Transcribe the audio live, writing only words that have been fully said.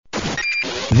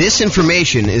This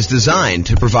information is designed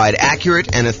to provide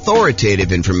accurate and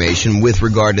authoritative information with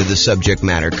regard to the subject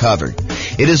matter covered.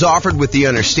 It is offered with the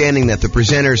understanding that the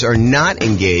presenters are not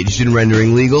engaged in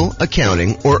rendering legal,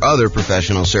 accounting, or other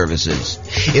professional services.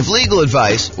 If legal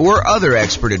advice or other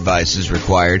expert advice is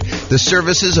required, the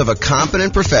services of a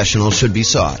competent professional should be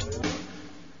sought.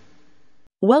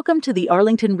 Welcome to the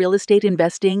Arlington Real Estate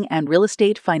Investing and Real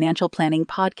Estate Financial Planning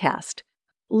Podcast.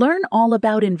 Learn all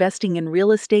about investing in real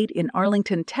estate in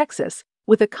Arlington, Texas,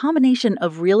 with a combination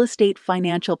of real estate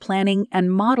financial planning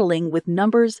and modeling with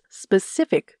numbers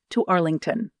specific to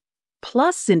Arlington.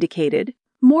 Plus syndicated,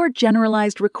 more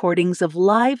generalized recordings of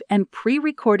live and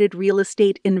pre-recorded real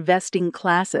estate investing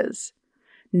classes.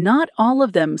 Not all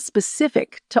of them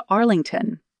specific to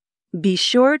Arlington. Be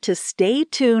sure to stay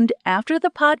tuned after the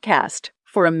podcast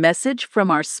for a message from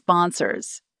our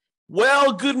sponsors.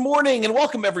 Well, good morning and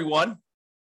welcome, everyone.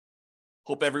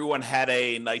 Hope everyone had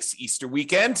a nice Easter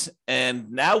weekend,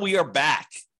 and now we are back.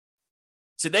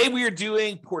 Today we are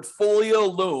doing Portfolio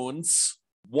Loans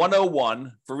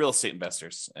 101 for real estate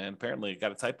investors, and apparently I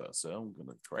got a typo, so I'm going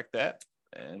to correct that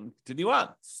and continue on.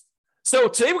 So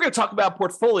today we're going to talk about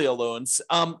portfolio loans.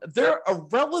 They're a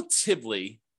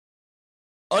relatively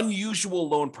unusual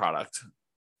loan product.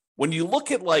 When you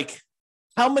look at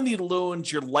how many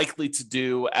loans you're likely to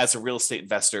do as a real estate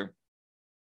investor,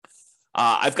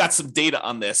 I've got some data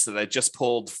on this that I just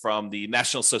pulled from the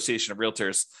National Association of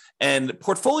Realtors, and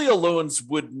portfolio loans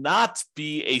would not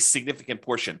be a significant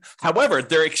portion. However,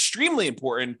 they're extremely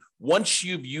important once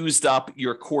you've used up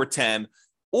your core 10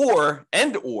 or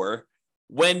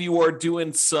when you are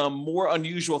doing some more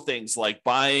unusual things like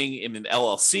buying in an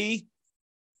LLC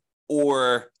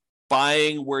or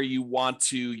buying where you want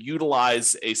to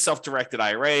utilize a self-directed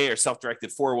IRA or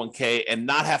self-directed 401k and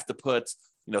not have to put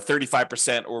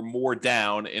 35% or more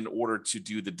down in order to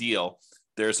do the deal.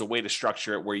 There's a way to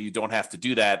structure it where you don't have to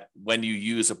do that when you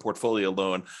use a portfolio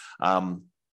loan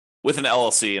with an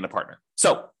LLC and a partner.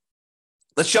 So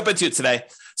let's jump into it today.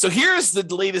 So here's the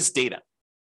latest data.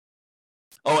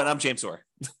 Oh, and I'm James Orr,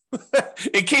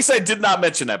 in case I did not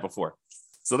mention that before.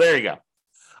 So there you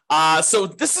go. So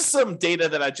this is some data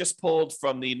that I just pulled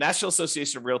from the National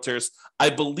Association of Realtors. I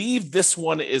believe this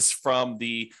one is from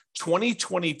the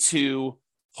 2022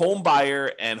 home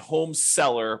buyer and home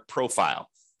seller profile.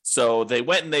 So they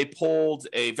went and they pulled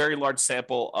a very large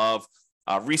sample of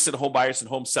recent home buyers and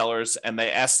home sellers, and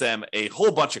they asked them a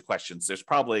whole bunch of questions. There's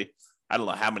probably, I don't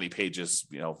know how many pages,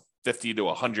 50 to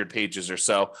 100 pages or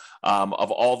so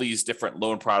of all these different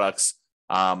loan products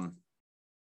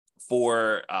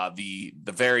for the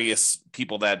various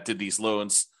people that did these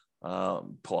loans.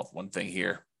 Pull up one thing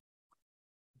here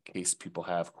in case people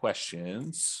have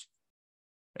questions.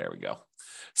 There we go.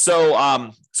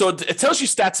 So it tells you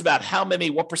stats about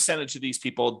what percentage of these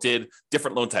people did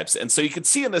different loan types. And so you can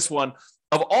see in this one,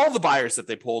 of all the buyers that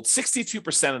they pulled,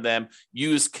 62% of them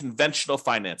used conventional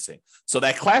financing. So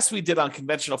that class we did on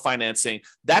conventional financing,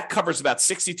 that covers about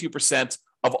 62%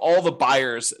 of all the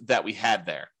buyers that we had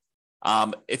there.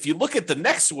 If you look at the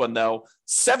next one, though,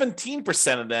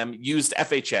 17% of them used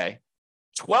FHA,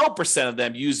 12% of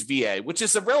them used VA, which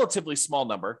is a relatively small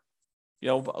number,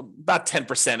 about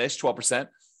 10%-ish, 12%.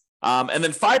 And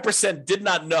then 5% did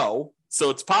not know.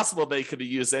 So it's possible they could have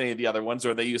used any of the other ones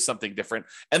or they used something different.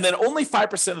 And then only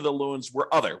 5% of the loans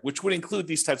were other, which would include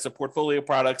these types of portfolio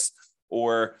products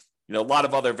or, a lot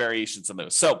of other variations on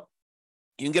those. So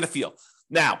you can get a feel.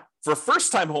 Now, for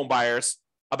first-time home buyers,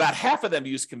 about half of them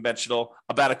used conventional,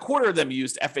 about a quarter of them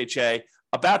used FHA,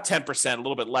 about 10%, a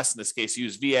little bit less in this case,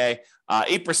 used VA,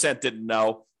 8% didn't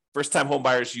know. First-time home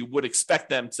buyers, you would expect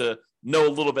them to know a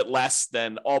little bit less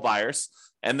than all buyers.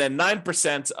 And then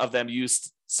 9% of them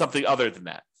used something other than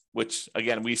that, which,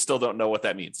 again, we still don't know what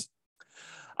that means.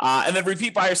 And then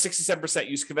repeat buyers, 67%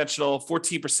 used conventional,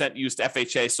 14% used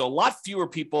FHA. So a lot fewer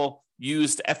people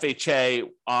used FHA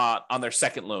on their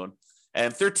second loan.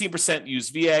 And 13%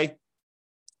 used VA,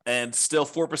 and still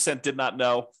 4% did not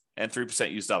know, and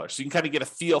 3% used dollars. So you can kind of get a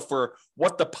feel for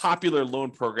what the popular loan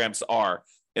programs are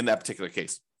in that particular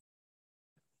case.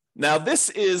 Now, this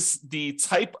is the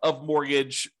type of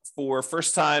mortgage for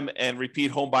first-time and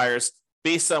repeat home buyers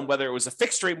based on whether it was a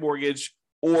fixed-rate mortgage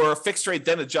or fixed rate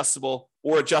then adjustable,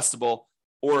 or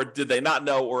did they not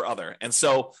know, or other. And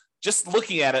so just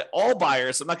looking at it, all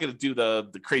buyers, I'm not going to do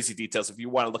the crazy details. If you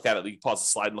want to look at it, you can pause the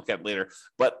slide and look at it later.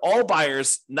 But all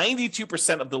buyers,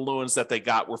 92% of the loans that they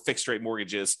got were fixed-rate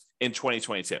mortgages in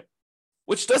 2022,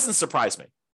 which doesn't surprise me.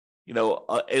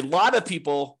 A lot of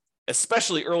people,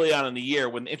 especially early on in the year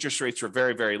when interest rates were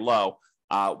very, very low,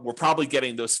 were probably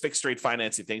getting those fixed rate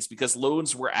financing things because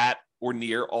loans were at or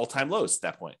near all-time lows at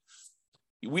that point.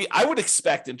 I would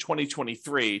expect in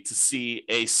 2023 to see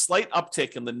a slight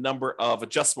uptick in the number of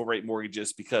adjustable rate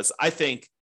mortgages, because I think,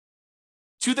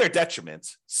 to their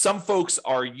detriment, some folks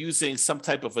are using some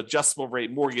type of adjustable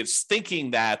rate mortgage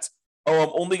thinking that, oh,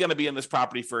 I'm only going to be in this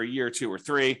property for a year or 2 or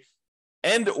 3,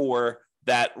 and or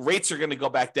that rates are going to go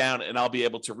back down and I'll be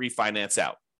able to refinance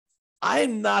out.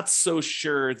 I'm not so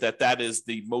sure that that is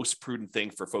the most prudent thing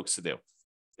for folks to do.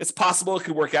 It's possible it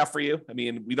could work out for you. I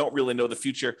mean, we don't really know the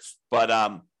future, but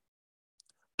I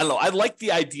don't know. I like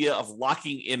the idea of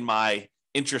locking in my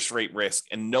interest rate risk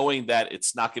and knowing that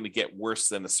it's not going to get worse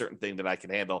than a certain thing that I can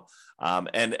handle.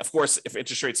 And of course, if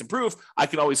interest rates improve, I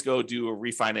can always go do a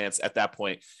refinance at that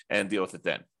point and deal with it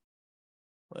then.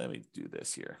 Let me do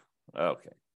this here.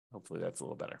 Okay. Hopefully that's a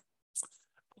little better.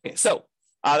 Okay. So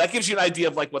that gives you an idea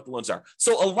of like what the loans are.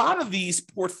 So a lot of these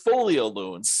portfolio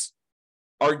loans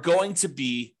are going to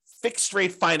be fixed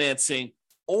rate financing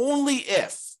only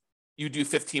if you do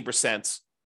 15%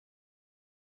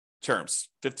 terms,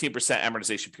 15%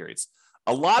 amortization periods.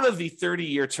 A lot of the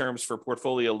 30-year terms for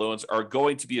portfolio loans are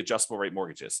going to be adjustable rate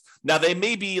mortgages. Now, they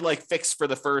may be like fixed for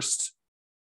the first,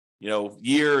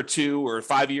 year or 2 or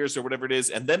 5 years or whatever it is,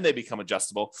 and then they become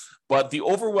adjustable. But the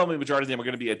overwhelming majority of them are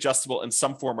going to be adjustable in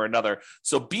some form or another.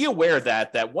 So be aware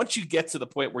that once you get to the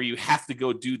point where you have to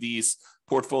go do these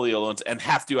portfolio loans, and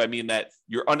have to, I mean that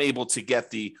you're unable to get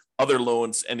the other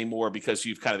loans anymore because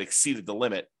you've kind of exceeded the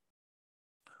limit,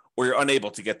 or you're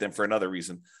unable to get them for another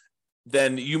reason,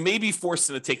 then you may be forced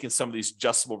into taking some of these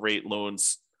adjustable rate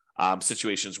loans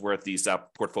situations worth these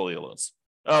portfolio loans.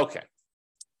 Okay.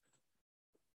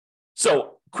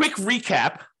 So quick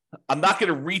recap. I'm not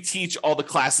going to reteach all the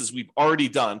classes we've already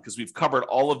done because we've covered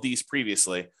all of these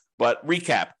previously, but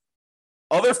recap.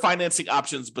 Other financing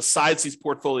options besides these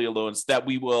portfolio loans that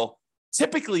we will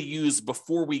typically use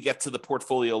before we get to the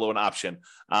portfolio loan option,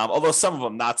 although some of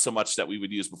them not so much that we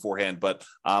would use beforehand, but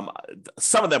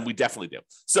some of them we definitely do.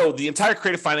 So the entire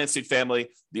creative financing family,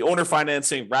 the owner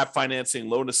financing, wrap financing,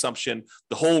 loan assumption,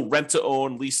 the whole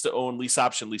rent-to-own, lease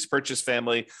option, lease purchase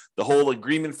family, the whole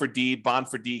agreement for deed, bond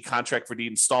for deed, contract for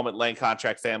deed, installment land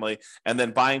contract family, and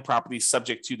then buying properties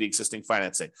subject to the existing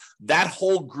financing. That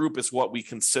whole group is what we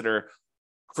consider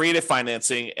creative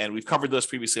financing, and we've covered those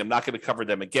previously. I'm not going to cover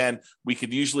them again. We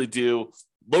could usually do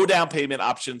low down payment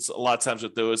options a lot of times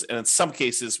with those, and in some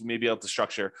cases, we may be able to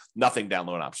structure nothing down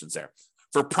loan options there.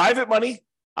 For private money,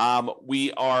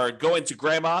 we are going to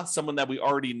grandma, someone that we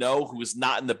already know who is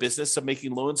not in the business of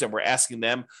making loans, and we're asking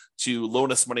them to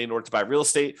loan us money in order to buy real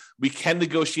estate. We can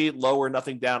negotiate low or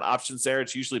nothing down options there.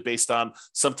 It's usually based on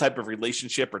some type of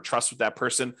relationship or trust with that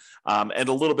person, and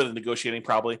a little bit of negotiating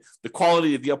probably. The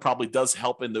quality of the deal probably does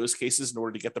help in those cases in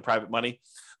order to get the private money.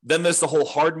 Then there's the whole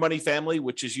hard money family,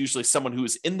 which is usually someone who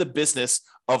is in the business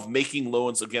of making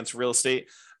loans against real estate.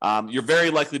 You're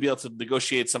very likely to be able to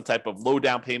negotiate some type of low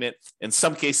down payment. In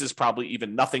some cases, probably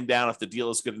even nothing down if the deal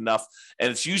is good enough.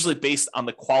 And it's usually based on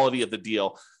the quality of the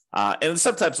deal. And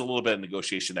sometimes a little bit of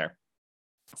negotiation there.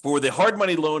 For the hard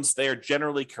money loans, they are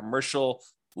generally commercial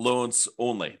loans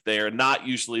only. They are not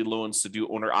usually loans to do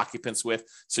owner occupants with.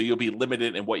 So you'll be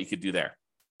limited in what you could do there.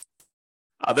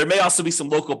 There may also be some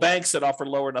local banks that offer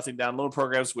low or nothing down loan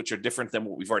programs, which are different than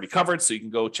what we've already covered. So you can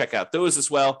go check out those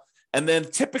as well. And then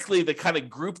typically the kind of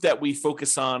group that we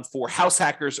focus on for house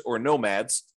hackers or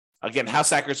nomads. Again,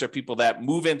 house hackers are people that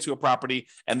move into a property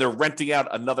and they're renting out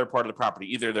another part of the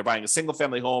property. Either they're buying a single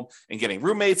family home and getting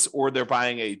roommates, or they're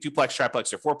buying a duplex,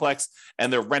 triplex, or fourplex,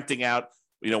 and they're renting out,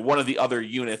 one of the other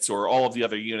units or all of the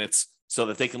other units so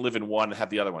that they can live in one and have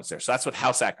the other ones there. So that's what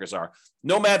house hackers are.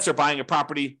 Nomads are buying a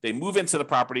property. They move into the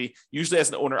property, usually as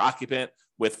an owner occupant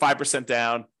with 5%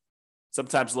 down,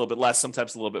 sometimes a little bit less,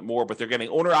 sometimes a little bit more, but they're getting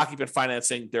owner occupant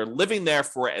financing. They're living there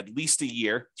for at least a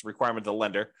year. It's a requirement of the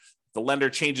lender. The lender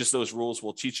changes those rules.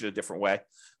 We'll teach it a different way,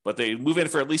 but they move in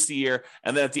for at least a year.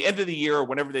 And then at the end of the year, or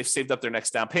whenever they've saved up their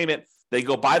next down payment, they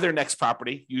go buy their next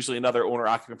property, usually another owner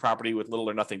occupant property with little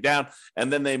or nothing down.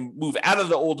 And then they move out of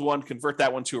the old one, convert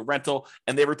that one to a rental,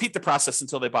 and they repeat the process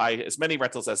until they buy as many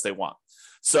rentals as they want.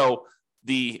 So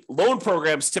the loan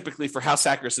programs typically for house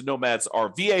hackers and nomads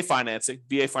are VA financing.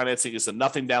 VA financing is a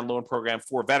nothing down loan program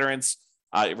for veterans.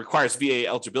 It requires VA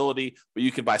eligibility, but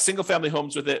you can buy single family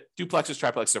homes with it, duplexes,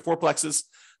 triplexes, or fourplexes.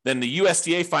 Then the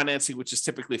USDA financing, which is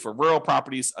typically for rural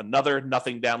properties, another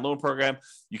nothing down loan program.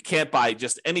 You can't buy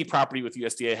just any property with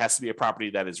USDA. It has to be a property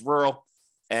that is rural,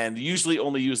 and usually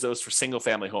only use those for single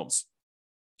family homes.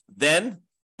 Then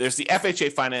there's the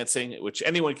FHA financing, which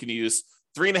anyone can use.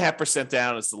 3.5%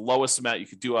 down is the lowest amount you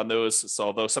could do on those. So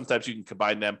although sometimes you can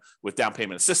combine them with down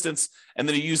payment assistance, and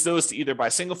then you use those to either buy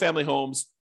single family homes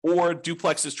or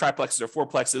duplexes, triplexes, or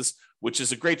fourplexes, which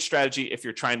is a great strategy if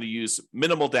you're trying to use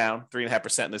minimal down,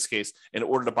 3.5% in this case, in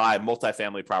order to buy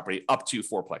multifamily property up to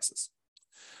fourplexes.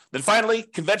 Then finally,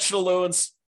 conventional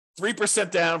loans,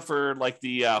 3% down for like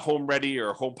the Home Ready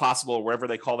or Home Possible, or wherever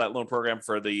they call that loan program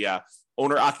for the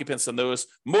owner occupants on those.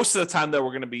 Most of the time, though, we're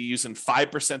going to be using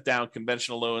 5% down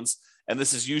conventional loans. And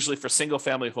this is usually for single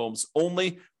family homes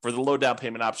only. For the low down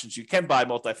payment options, you can buy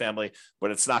multifamily,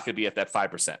 but it's not going to be at that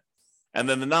 5%. And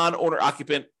then the non-owner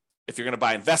occupant, if you're going to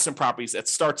buy investment properties, it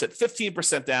starts at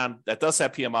 15% down. That does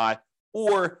have PMI,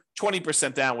 or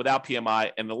 20% down without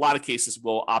PMI. And in a lot of cases,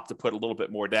 we'll opt to put a little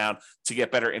bit more down to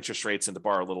get better interest rates and to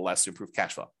borrow a little less to improve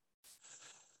cash flow.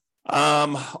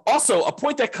 Also, a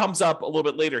point that comes up a little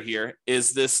bit later here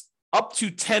is this up to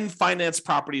 10 finance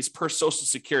properties per Social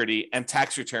Security and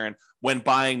tax return when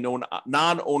buying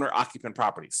non-owner occupant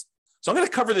properties. So I'm going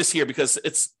to cover this here because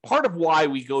it's part of why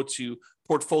we go to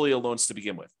portfolio loans to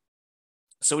begin with.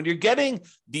 So when you're getting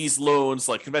these loans,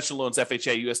 like conventional loans,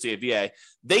 FHA, USDA, VA,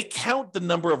 they count the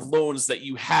number of loans that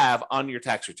you have on your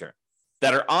tax return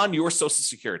that are on your Social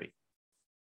Security.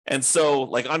 And so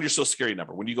like on your Social Security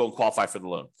number, when you go and qualify for the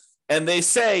loan. And they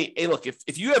say, hey, look,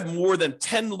 if you have more than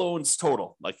 10 loans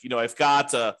total, like, I've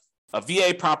got a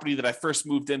VA property that I first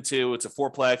moved into. It's a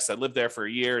fourplex. I lived there for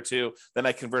a year or two. Then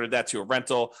I converted that to a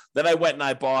rental. Then I went and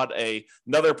I bought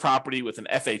another property with an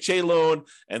FHA loan.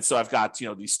 And so I've got,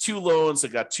 these two loans.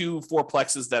 I've got two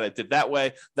fourplexes that I did that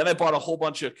way. Then I bought a whole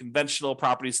bunch of conventional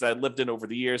properties that I lived in over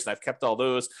the years, and I've kept all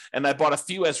those. And I bought a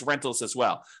few as rentals as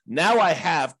well. Now I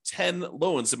have 10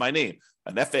 loans in my name.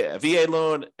 A VA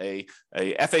loan, a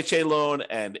FHA loan,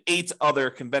 and 8 other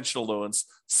conventional loans,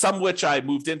 some which I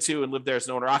moved into and lived there as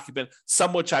an owner occupant,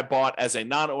 some which I bought as a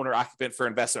non-owner occupant for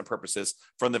investment purposes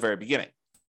from the very beginning.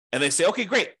 And they say, okay,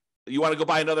 great. You want to go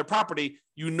buy another property.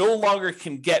 You no longer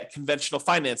can get conventional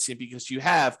financing because you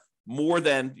have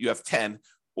 10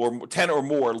 or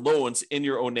more loans in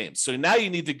your own name. So now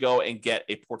you need to go and get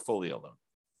a portfolio loan.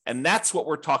 And that's what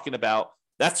we're talking about.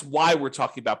 That's why we're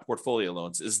talking about portfolio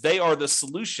loans, is they are the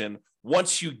solution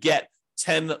once you get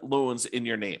 10 loans in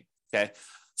your name, okay?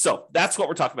 So that's what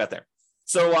we're talking about there.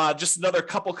 So just another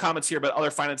couple comments here about other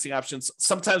financing options.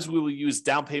 Sometimes we will use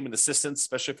down payment assistance,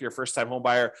 especially if you're a first-time home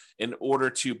buyer, in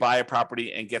order to buy a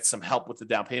property and get some help with the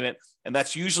down payment. And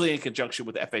that's usually in conjunction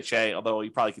with FHA, although you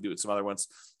probably could do it with some other ones.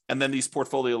 And then these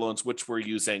portfolio loans, which we're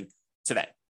using today.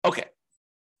 Okay,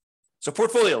 so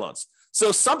portfolio loans.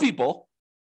 So some people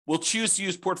will choose to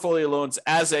use portfolio loans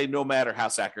as a nomad or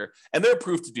house hacker, and they're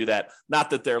approved to do that.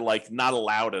 Not that they're like not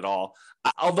allowed at all.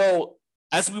 Although,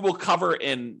 as we will cover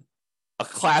in a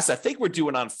class I think we're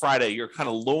doing on Friday, your kind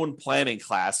of loan planning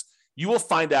class, you will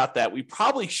find out that we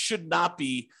probably should not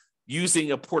be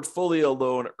using a portfolio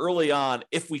loan early on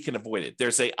if we can avoid it.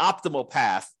 There's a optimal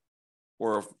path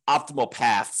or optimal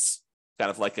paths, kind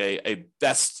of like a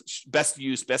best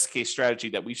use, best case strategy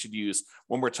that we should use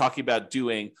when we're talking about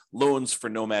doing loans for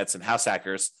nomads and house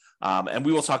hackers. And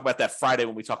we will talk about that Friday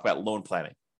when we talk about loan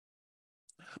planning.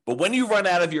 But when you run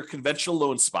out of your conventional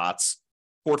loan spots,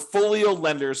 portfolio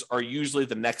lenders are usually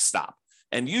the next stop.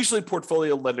 And usually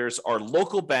portfolio lenders are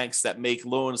local banks that make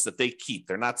loans that they keep.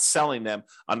 They're not selling them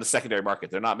on the secondary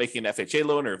market. They're not making an FHA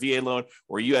loan or a VA loan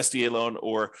or a USDA loan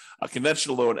or a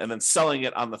conventional loan and then selling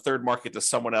it on the third market to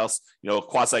someone else, a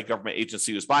quasi-government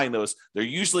agency who's buying those. They're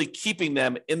usually keeping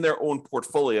them in their own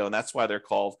portfolio, and that's why they're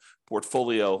called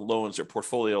portfolio loans or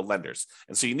portfolio lenders.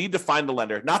 And so you need to find a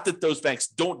lender, not that those banks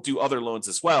don't do other loans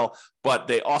as well, but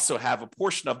they also have a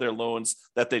portion of their loans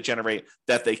that they generate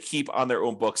that they keep on their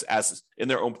own books as in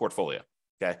their own portfolio.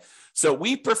 Okay. So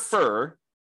we prefer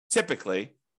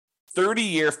typically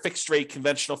 30-year fixed rate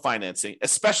conventional financing,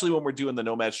 especially when we're doing the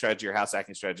nomad strategy or house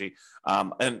hacking strategy,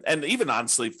 and even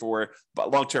honestly for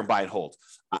long-term buy and hold.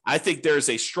 I think there's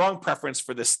a strong preference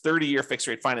for this 30-year fixed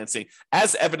rate financing,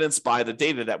 as evidenced by the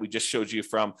data that we just showed you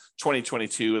from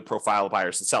 2022 with profile of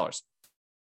buyers and sellers.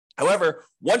 However,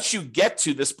 once you get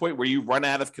to this point where you run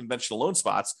out of conventional loan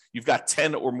spots, you've got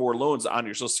 10 or more loans on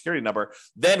your Social Security number,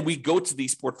 then we go to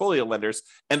these portfolio lenders.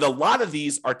 And a lot of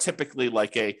these are typically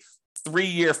like a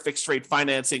 3-year fixed rate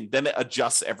financing, then it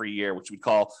adjusts every year, which we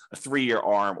call a 3-year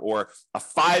ARM, or a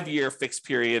 5-year fixed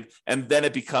period, and then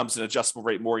it becomes an adjustable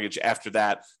rate mortgage after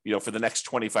that, for the next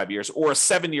 25 years, or a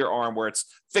 7-year ARM where it's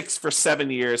fixed for 7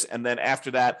 years, and then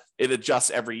after that, it adjusts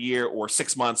every year or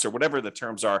 6 months or whatever the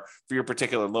terms are for your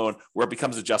particular loan, where it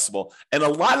becomes adjustable. And a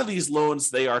lot of these loans,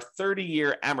 they are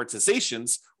 30-year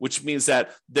amortizations, which means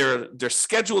that they're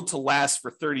scheduled to last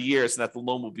for 30 years and that the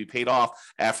loan will be paid off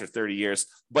after 30 years,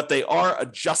 but they are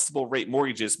adjustable rate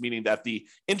mortgages, meaning that the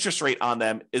interest rate on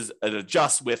them is an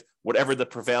adjust with whatever the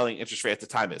prevailing interest rate at the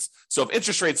time is. So if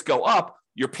interest rates go up,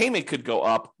 your payment could go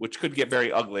up, which could get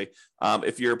very ugly.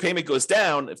 If your payment goes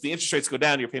down, if the interest rates go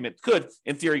down, your payment could,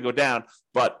 in theory, go down.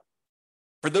 But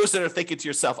for those that are thinking to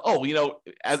yourself, oh,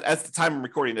 as the time I'm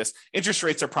recording this, interest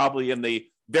rates are probably in the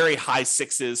very high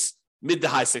sixes, mid to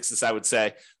high sixes, I would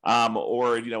say,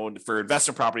 or for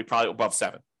investment property, probably above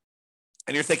 7.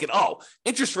 And you're thinking, oh,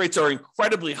 interest rates are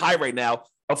incredibly high right now.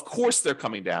 Of course they're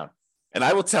coming down. And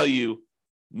I will tell you,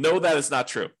 no, that is not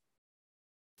true.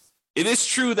 It is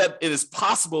true that it is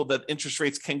possible that interest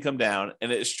rates can come down,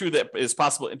 and it is true that it is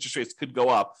possible interest rates could go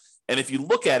up. And if you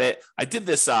look at it, I did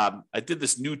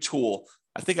this new tool.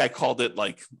 I think I called it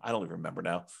I don't even remember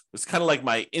now. It's kind of like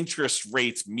my interest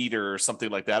rate meter or something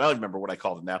like that. I don't remember what I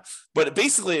called it now. But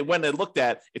basically, when I looked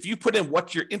at, if you put in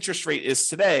what your interest rate is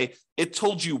today, it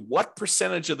told you what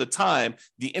percentage of the time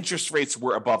the interest rates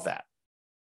were above that.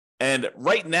 And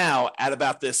right now, at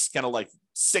about this kind of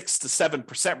 6 to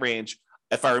 7% range,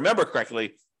 if I remember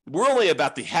correctly, we're only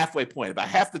about the halfway point. About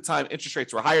half the time interest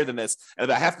rates were higher than this, and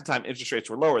about half the time interest rates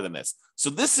were lower than this. So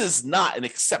this is not an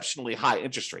exceptionally high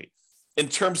interest rate. In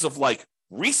terms of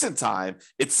recent time,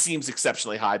 it seems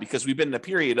exceptionally high because we've been in a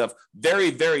period of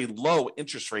very, very low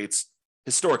interest rates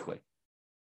historically.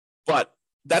 But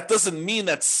that doesn't mean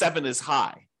that 7 is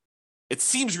high. It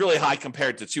seems really high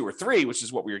compared to 2 or 3, which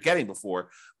is what we were getting before,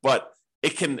 but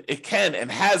it can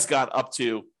and has gone up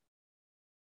to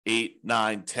 8,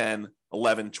 9, 10,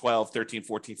 11, 12, 13,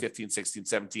 14, 15, 16,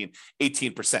 17,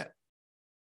 18%.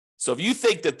 So if you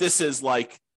think that this is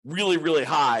really, really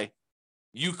high,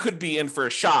 you could be in for a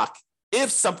shock if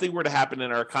something were to happen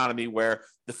in our economy where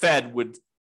the Fed would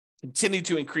continue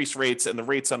to increase rates and the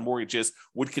rates on mortgages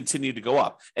would continue to go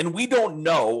up. And we don't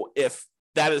know if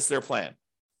that is their plan.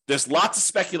 There's lots of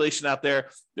speculation out there.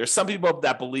 There's some people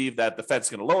that believe that the Fed's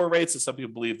going to lower rates, and some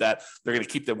people believe that they're going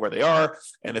to keep them where they are.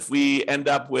 And if we end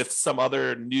up with some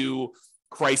other new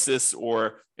crisis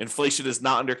or inflation is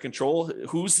not under control,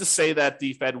 who's to say that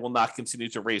the Fed will not continue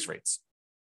to raise rates?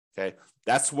 Okay,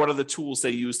 that's one of the tools they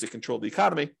use to control the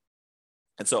economy.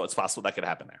 And so it's possible that could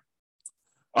happen there.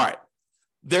 All right.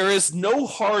 There is no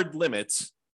hard limit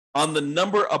on the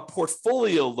number of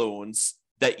portfolio loans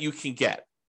that you can get,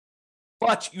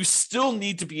 but you still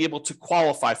need to be able to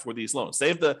qualify for these loans. They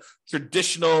have the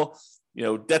traditional,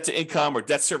 debt to income or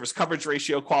debt service coverage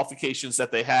ratio qualifications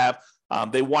that they have.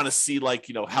 They want to see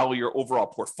how your overall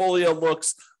portfolio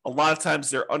looks. A lot of times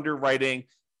their underwriting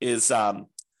is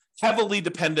heavily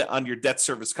dependent on your debt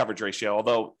service coverage ratio,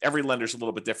 although every lender is a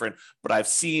little bit different, but I've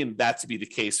seen that to be the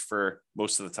case for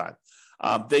most of the time.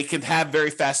 They can have very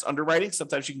fast underwriting.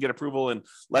 Sometimes you can get approval in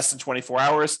less than 24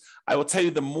 hours. I will tell you,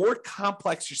 the more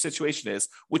complex your situation is,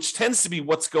 which tends to be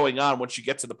what's going on once you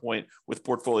get to the point with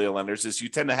portfolio lenders, is you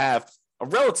tend to have a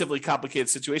relatively complicated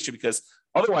situation because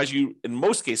otherwise you, in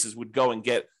most cases, would go and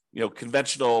get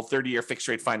conventional 30-year fixed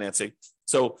rate financing.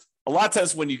 So a lot of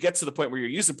times when you get to the point where you're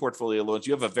using portfolio loans,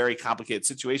 you have a very complicated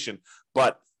situation.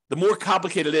 But the more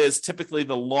complicated it is, typically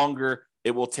the longer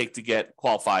it will take to get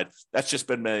qualified. That's just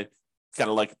been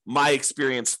my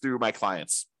experience through my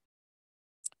clients.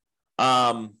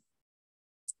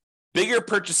 Bigger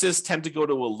purchases tend to go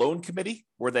to a loan committee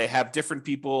where they have different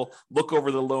people look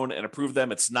over the loan and approve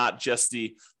them. It's not just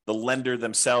the lender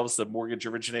themselves, the mortgage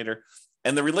originator.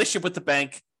 And the relationship with the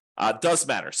bank does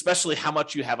matter, especially how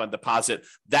much you have on deposit.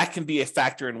 That can be a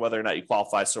factor in whether or not you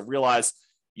qualify. So realize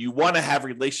you want to have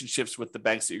relationships with the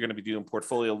banks that you're going to be doing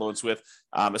portfolio loans with,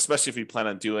 especially if you plan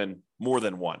on doing more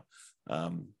than one.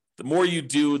 The more you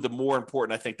do, the more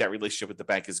important I think that relationship with the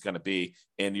bank is going to be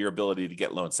in your ability to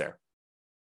get loans there.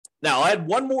 Now, I had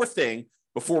one more thing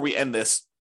before we end this,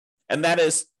 and that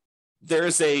is there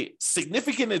is a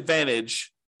significant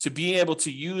advantage to being able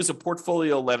to use a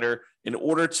portfolio lender in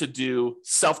order to do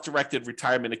self-directed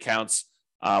retirement accounts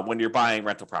when you're buying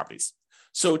rental properties.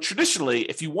 So traditionally,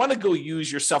 if you want to go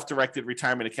use your self-directed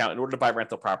retirement account in order to buy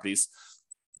rental properties,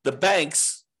 the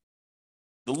banks,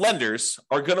 the lenders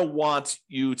are going to want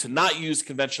you to not use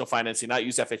conventional financing, not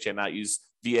use FHA, not use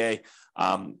VA,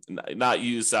 not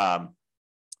use, I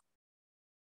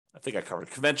think I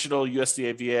covered conventional,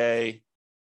 USDA, VA,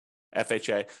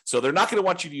 FHA. So they're not going to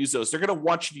want you to use those. They're going to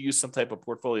want you to use some type of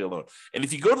portfolio loan. And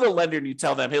if you go to the lender and you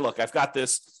tell them, hey, look, I've got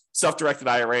this self-directed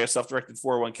IRA or self-directed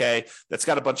 401k that's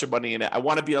got a bunch of money in it. I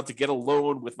want to be able to get a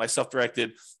loan with my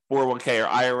self-directed 401k or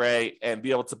IRA and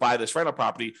be able to buy this rental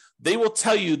property. They will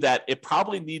tell you that it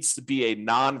probably needs to be a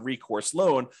non-recourse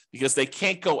loan because they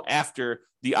can't go after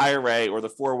the IRA or the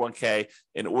 401k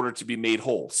in order to be made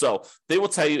whole. So they will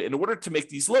tell you, in order to make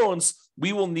these loans,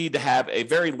 we will need to have a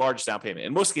very large down payment.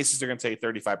 In most cases, they're going to take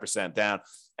 35% down.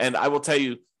 And I will tell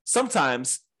you,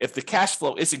 sometimes if the cash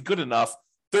flow isn't good enough,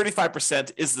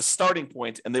 35% is the starting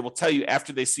point, and they will tell you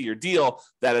after they see your deal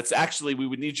that it's actually, we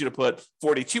would need you to put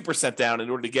 42% down in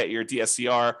order to get your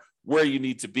DSCR where you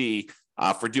need to be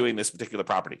for doing this particular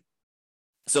property.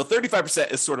 So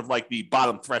 35% is sort of like the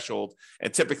bottom threshold,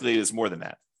 and typically it is more than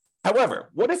that. However,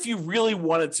 what if you really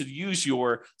wanted to use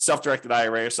your self-directed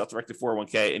IRA or self-directed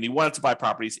 401k and you wanted to buy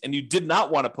properties and you did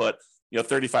not want to put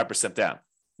 35% down?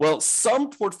 Well,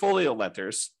 some portfolio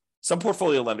lenders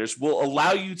will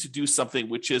allow you to do something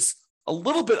which is a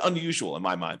little bit unusual in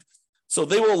my mind. So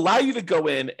they will allow you to go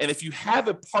in, and if you have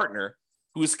a partner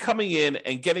who is coming in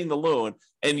and getting the loan,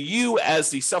 and you as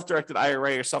the self-directed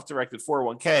IRA or self-directed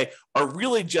 401k are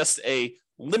really just a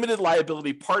limited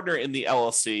liability partner in the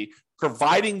LLC,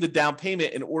 providing the down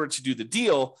payment in order to do the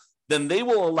deal, then they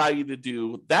will allow you to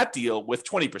do that deal with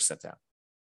 20% down.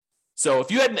 So if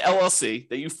you had an LLC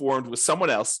that you formed with someone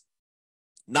else,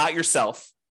 not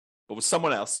yourself, but with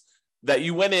someone else, that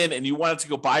you went in and you wanted to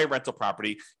go buy a rental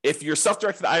property, if your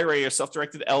self-directed IRA or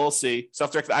self-directed LLC,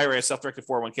 self-directed IRA or self-directed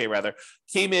 401k rather,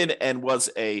 came in and was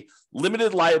a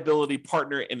limited liability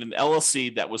partner in an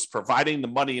LLC that was providing the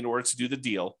money in order to do the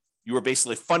deal, you were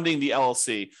basically funding the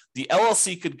LLC. The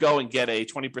LLC could go and get a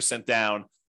 20% down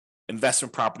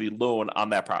investment property loan on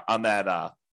the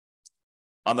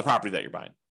property that you're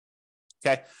buying.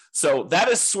 Okay, so that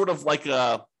is sort of like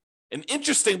an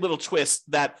interesting little twist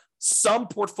that some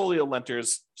portfolio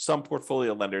lenders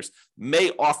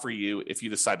may offer you if you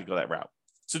decide to go that route.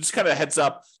 So just kind of a heads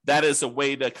up, that is a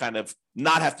way to kind of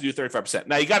not have to do 35%.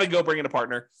 Now you got to go bring in a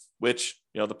partner, which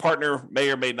the partner may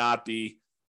or may not be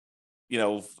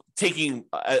taking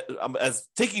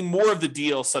more of the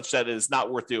deal such that it is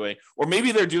not worth doing, or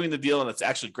maybe they're doing the deal and it's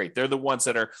actually great. They're the ones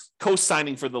that are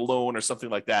co-signing for the loan or something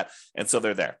like that, and so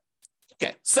they're there.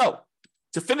 Okay, so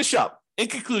to finish up, in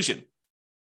conclusion,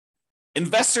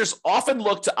 investors often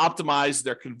look to optimize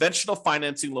their conventional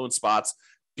financing loan spots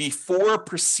before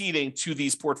proceeding to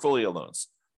these portfolio loans.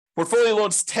 Portfolio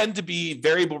loans tend to be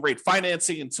variable rate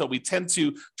financing, and so we tend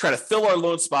to try to fill our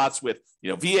loan spots with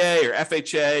VA or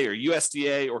FHA or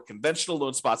USDA or conventional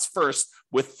loan spots first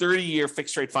with 30-year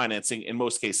fixed rate financing in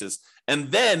most cases. And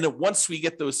then once we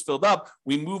get those filled up,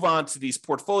 we move on to these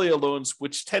portfolio loans,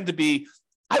 which tend to be,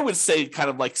 I would say, kind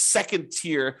of like second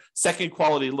tier, second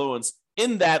quality loans,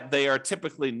 in that they are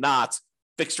typically not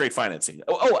fixed rate financing.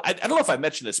 I don't know if I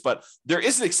mentioned this, but there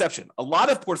is an exception. A lot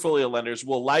of portfolio lenders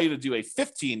will allow you to do a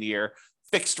 15-year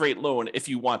fixed rate loan if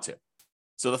you want to.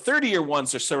 So the 30-year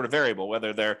ones are sort of variable,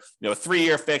 whether they're a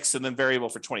 3-year fixed and then variable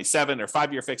for 27, or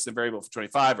 5-year fixed and variable for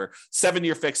 25, or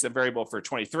 7-year fixed and variable for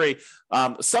 23.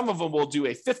 Some of them will do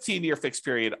a 15-year fixed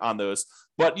period on those,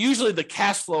 but usually the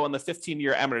cash flow on the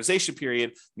 15-year amortization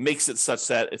period makes it such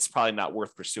that it's probably not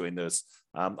worth pursuing those.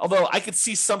 Although I could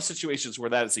see some situations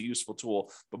where that is a useful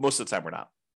tool, but most of the time we're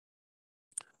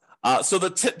not. So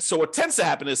what tends to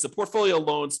happen is the portfolio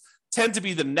loans tend to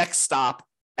be the next stop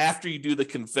after you do the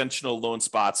conventional loan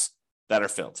spots that are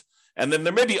filled. And then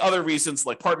there may be other reasons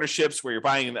like partnerships where you're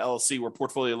buying an LLC where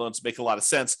portfolio loans make a lot of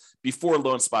sense before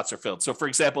loan spots are filled. So for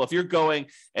example, if you're going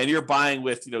and you're buying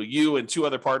with, you and 2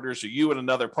 other partners, or you and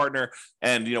another partner,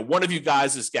 and, one of you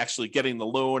guys is actually getting the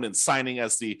loan and signing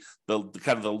as the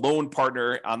kind of the loan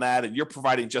partner on that, and you're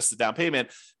providing just the down payment,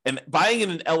 and buying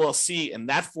in an LLC in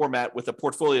that format with a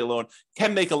portfolio loan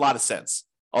can make a lot of sense.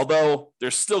 Although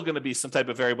there's still going to be some type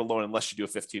of variable loan unless you do a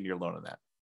 15-year loan on that.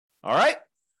 All right.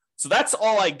 So that's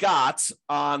all I got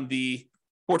on the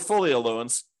portfolio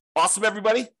loans. Awesome,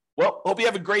 everybody. Well, hope you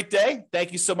have a great day.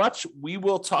 Thank you so much. We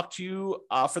will talk to you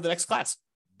for the next class.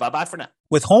 Bye-bye for now.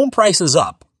 With home prices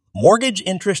up, mortgage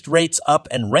interest rates up,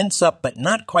 and rents up, but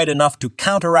not quite enough to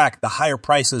counteract the higher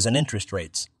prices and interest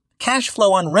rates, cash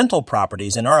flow on rental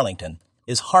properties in Arlington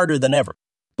is harder than ever.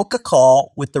 Book a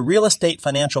call with the Real Estate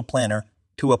Financial Planner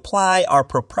to apply our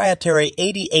proprietary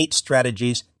 88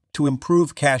 strategies to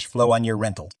improve cash flow on your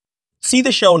rental. See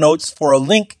the show notes for a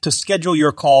link to schedule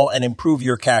your call and improve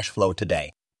your cash flow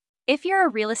today. If you're a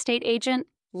real estate agent,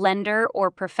 lender, or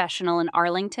professional in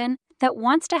Arlington that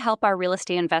wants to help our real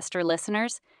estate investor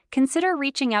listeners, consider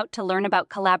reaching out to learn about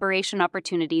collaboration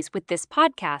opportunities with this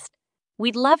podcast.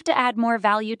 We'd love to add more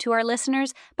value to our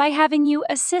listeners by having you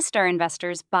assist our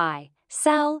investors buy,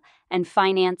 sell, and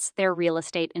finance their real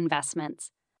estate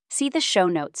investments. See the show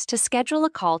notes to schedule a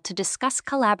call to discuss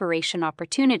collaboration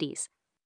opportunities.